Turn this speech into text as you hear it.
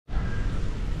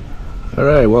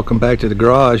Alright, welcome back to the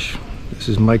garage. This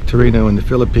is Mike TORINO in the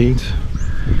Philippines,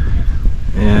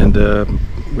 and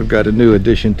we've got a new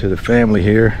addition to the family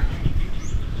here.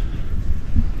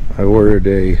 I ordered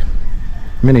a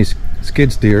mini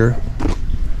skid steer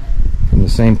from the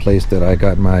same place that I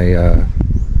got my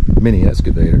mini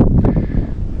excavator,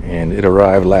 and it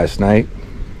arrived last night,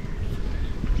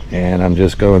 and I'm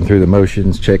just going through the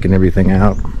motions, checking everything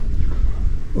out,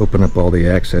 open up all the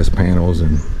access panels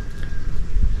and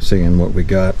seeing what we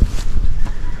got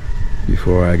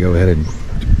before I go ahead and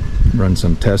run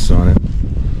some tests on it.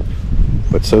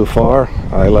 But so far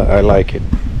I like it.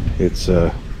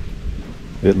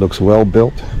 It looks well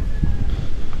built,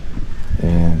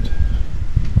 and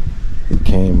it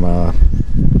came in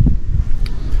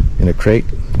a crate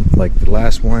like the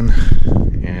last one,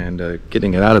 and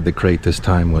getting it out of the crate this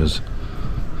time was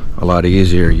a lot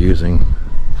easier using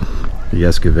the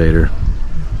excavator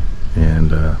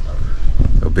and a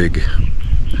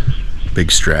big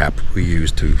strap we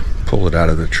used to pull it out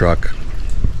of the truck.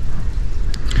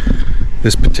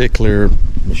 This particular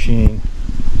machine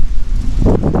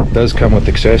does come with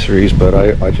accessories, but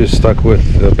I just stuck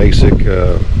with the basic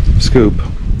scoop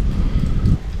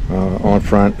on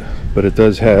front, but it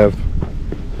does have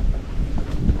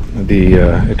the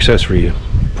accessory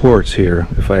ports here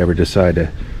if I ever decide to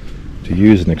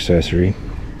use an accessory.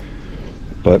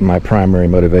 But my primary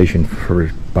motivation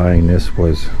for buying this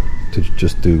was to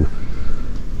just do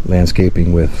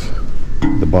landscaping with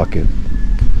the bucket,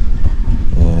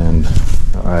 and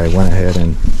I went ahead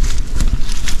and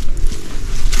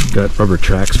got rubber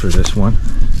tracks for this one,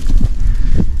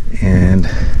 and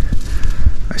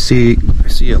I see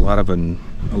a lot of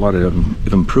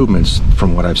improvements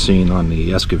from what I've seen on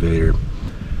the excavator.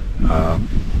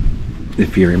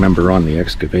 If you remember, on the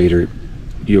excavator,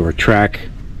 your track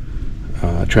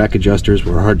adjusters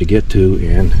were hard to get to,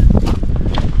 and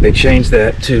they changed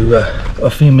that to a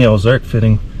female Zerk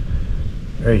fitting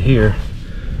right here.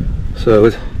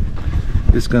 So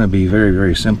it's going to be very,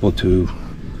 very simple to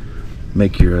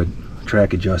make your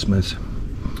track adjustments,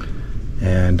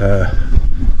 and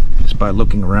just by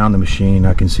looking around the machine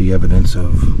I can see evidence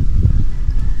of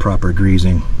proper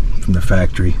greasing from the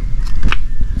factory.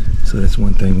 So that's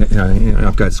one thing that,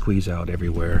 I've got squeeze out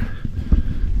everywhere.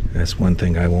 That's one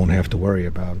thing I won't have to worry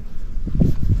about.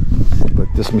 But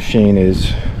this machine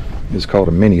is called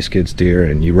a mini skid steer,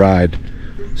 and you ride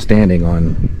standing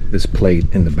on this plate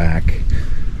in the back,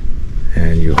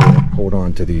 and you hold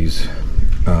on to these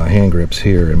hand grips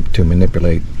here to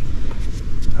manipulate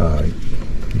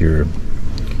your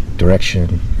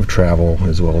direction of travel,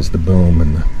 as well as the boom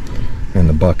and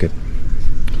the bucket.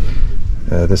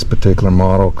 This particular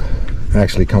model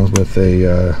actually comes with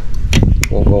a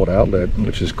 12-volt outlet,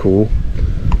 which is cool.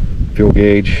 Fuel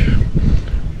gauge,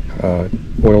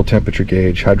 oil temperature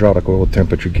gauge, hydraulic oil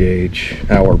temperature gauge,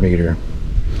 hour meter,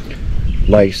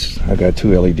 lights. I've got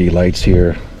 2 LED lights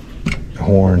here, a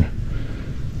horn,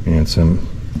 and some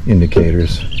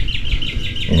indicators,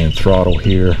 and throttle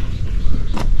here,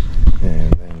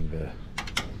 and then the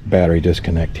battery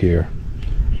disconnect here.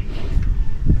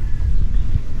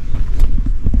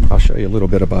 I'll show you a little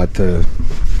bit about the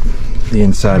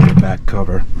inside of the back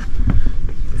cover.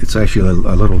 It's actually a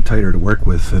little tighter to work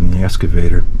with than the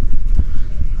excavator.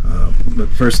 But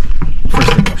first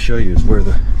thing I'll show you is where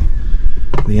the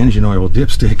engine oil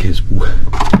dipstick is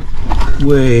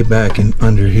way back in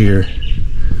under here,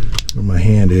 where my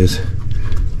hand is.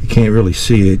 You can't really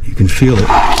see it. You can feel it,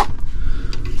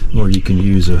 or you can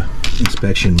use a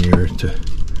inspection mirror to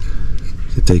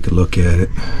take a look at it.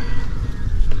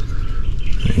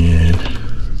 And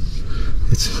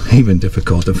it's even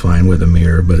difficult to find with a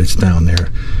mirror, but it's down there.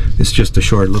 It's just a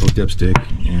short little dipstick,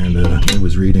 and it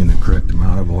was reading the correct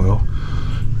amount of oil,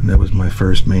 and that was my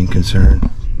first main concern.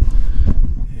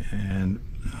 And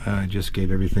I just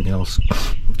gave everything else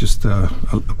just a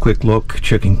quick look,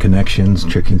 checking connections,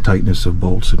 checking tightness of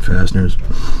bolts and fasteners.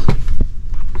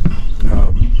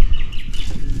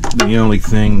 The only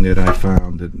thing that I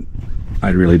found that I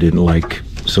really didn't like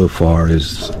so far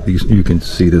is these. You can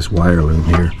see this wire loom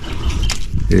here.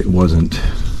 It wasn't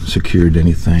secured to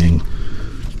anything.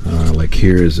 Like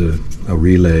here is a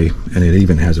relay, and it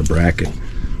even has a bracket.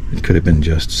 It could have been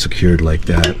just secured like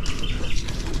that.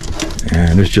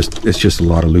 And it's just a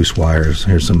lot of loose wires.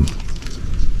 Here's some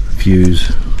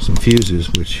fuses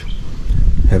which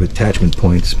have attachment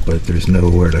points, but there's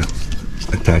nowhere to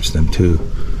attach them to.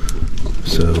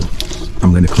 So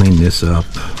I'm going to clean this up.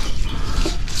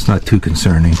 It's not too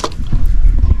concerning.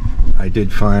 I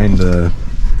did find the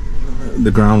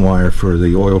ground wire for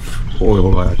the oil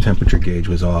temperature gauge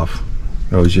was off.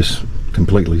 It was just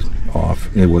completely off.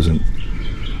 It wasn't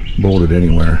bolted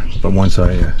anywhere. But once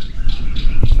I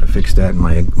fixed that,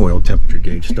 my oil temperature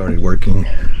gauge started working,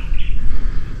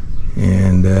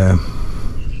 and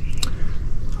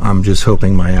I'm just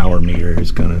hoping my hour meter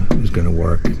is gonna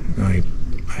work. I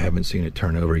haven't seen it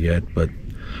turn over yet, but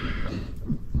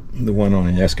the one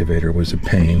on the excavator was a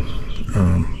pain,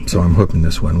 so I'm hoping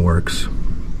this one works.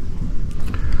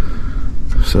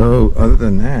 So other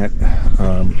than that,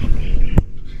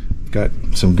 got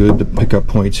some good pickup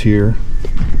points here,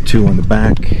 2 on the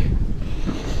back,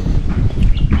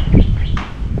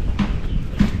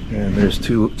 and there's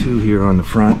two here on the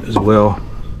front as well.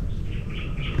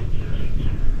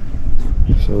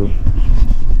 So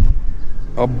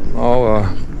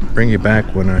I'll bring you back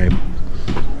when I've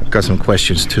got some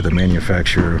questions to the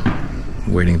manufacturer,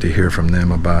 waiting to hear from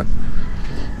them about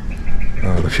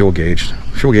the fuel gauge.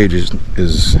 Fuel gauge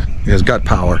has got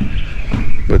power,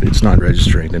 but it's not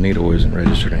registering. The needle isn't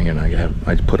registering, and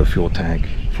I put a full tank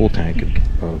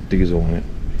of diesel in it.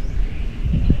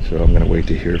 So I'm gonna wait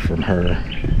to hear from her,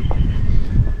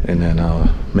 and then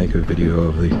I'll make a video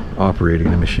of the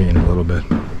operating the machine a little bit.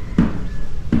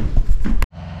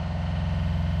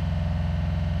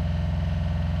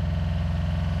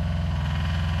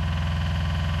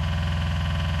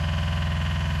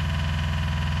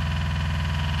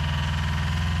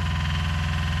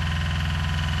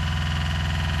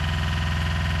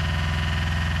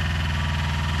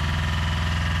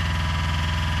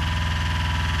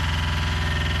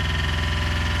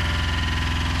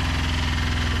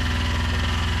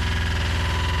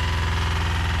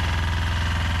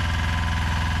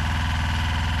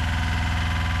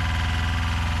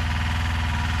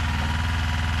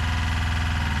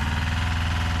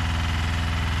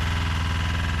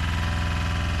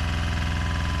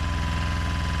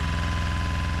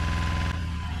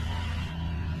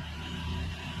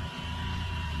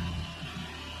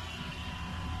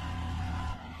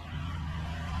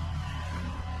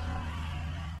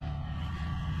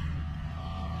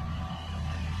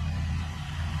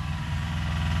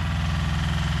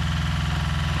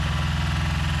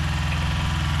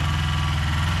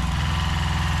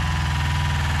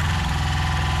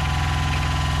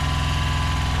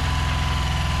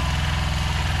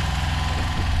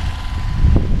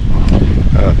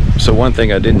 So one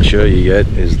thing I didn't show you yet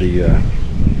is the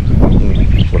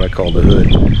what I call the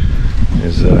hood.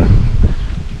 Is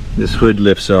this hood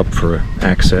lifts up for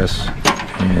access,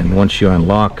 and once you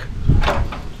unlock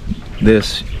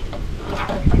this,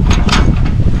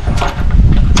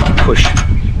 push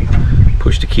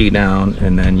the key down,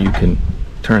 and then you can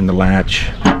turn the latch,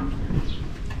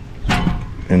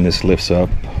 and this lifts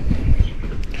up,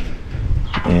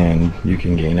 and you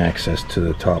can gain access to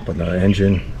the top of the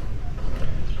engine,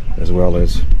 as well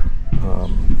as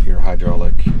your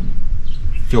hydraulic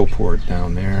fuel port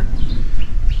down there.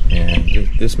 And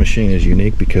this machine is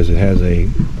unique because it has a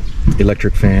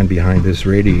electric fan behind this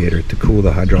radiator to cool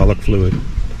the hydraulic fluid,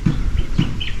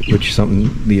 which is something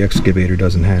the excavator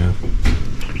doesn't have.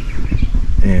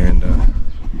 And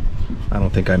I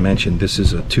don't think I mentioned, this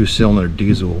is a 2-cylinder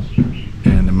diesel,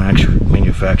 and the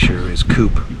manufacturer is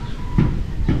Koop,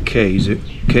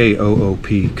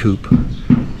 K-O-O-P, Koop.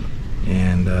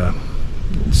 And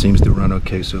it seems to run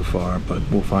okay so far, but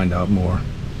we'll find out more.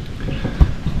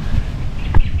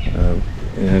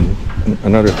 And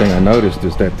another thing I noticed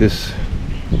is that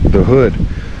the hood,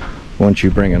 once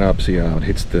you bring it up, see how it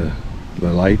hits the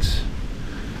lights?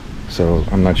 So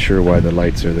I'm not sure why the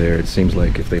lights are there. It seems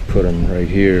like if they put them right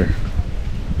here,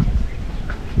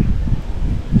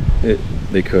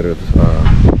 they could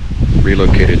have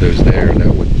relocated those there.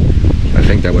 I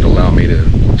think that would allow me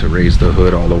to raise the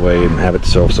hood all the way and have it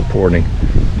self-supporting.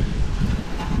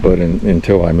 But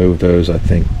until I move those, I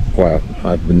think, well,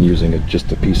 I've been using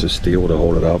just a piece of steel to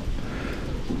hold it up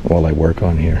while I work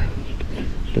on here.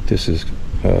 But this is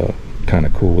kind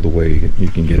of cool, the way you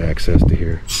can get access to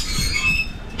here.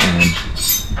 And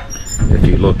if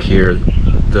you look here,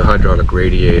 the hydraulic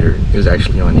radiator is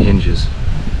actually on hinges.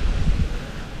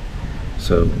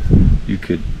 So you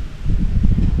could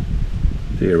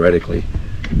theoretically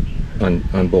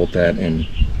unbolt that and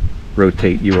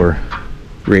rotate your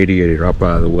radiator up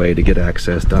out of the way to get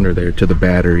access under there to the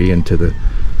battery and to the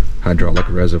hydraulic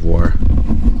reservoir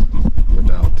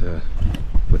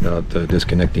without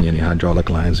disconnecting any hydraulic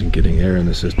lines and getting air in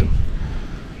the system.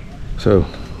 So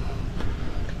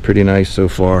pretty nice so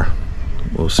far.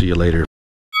 We'll see you later.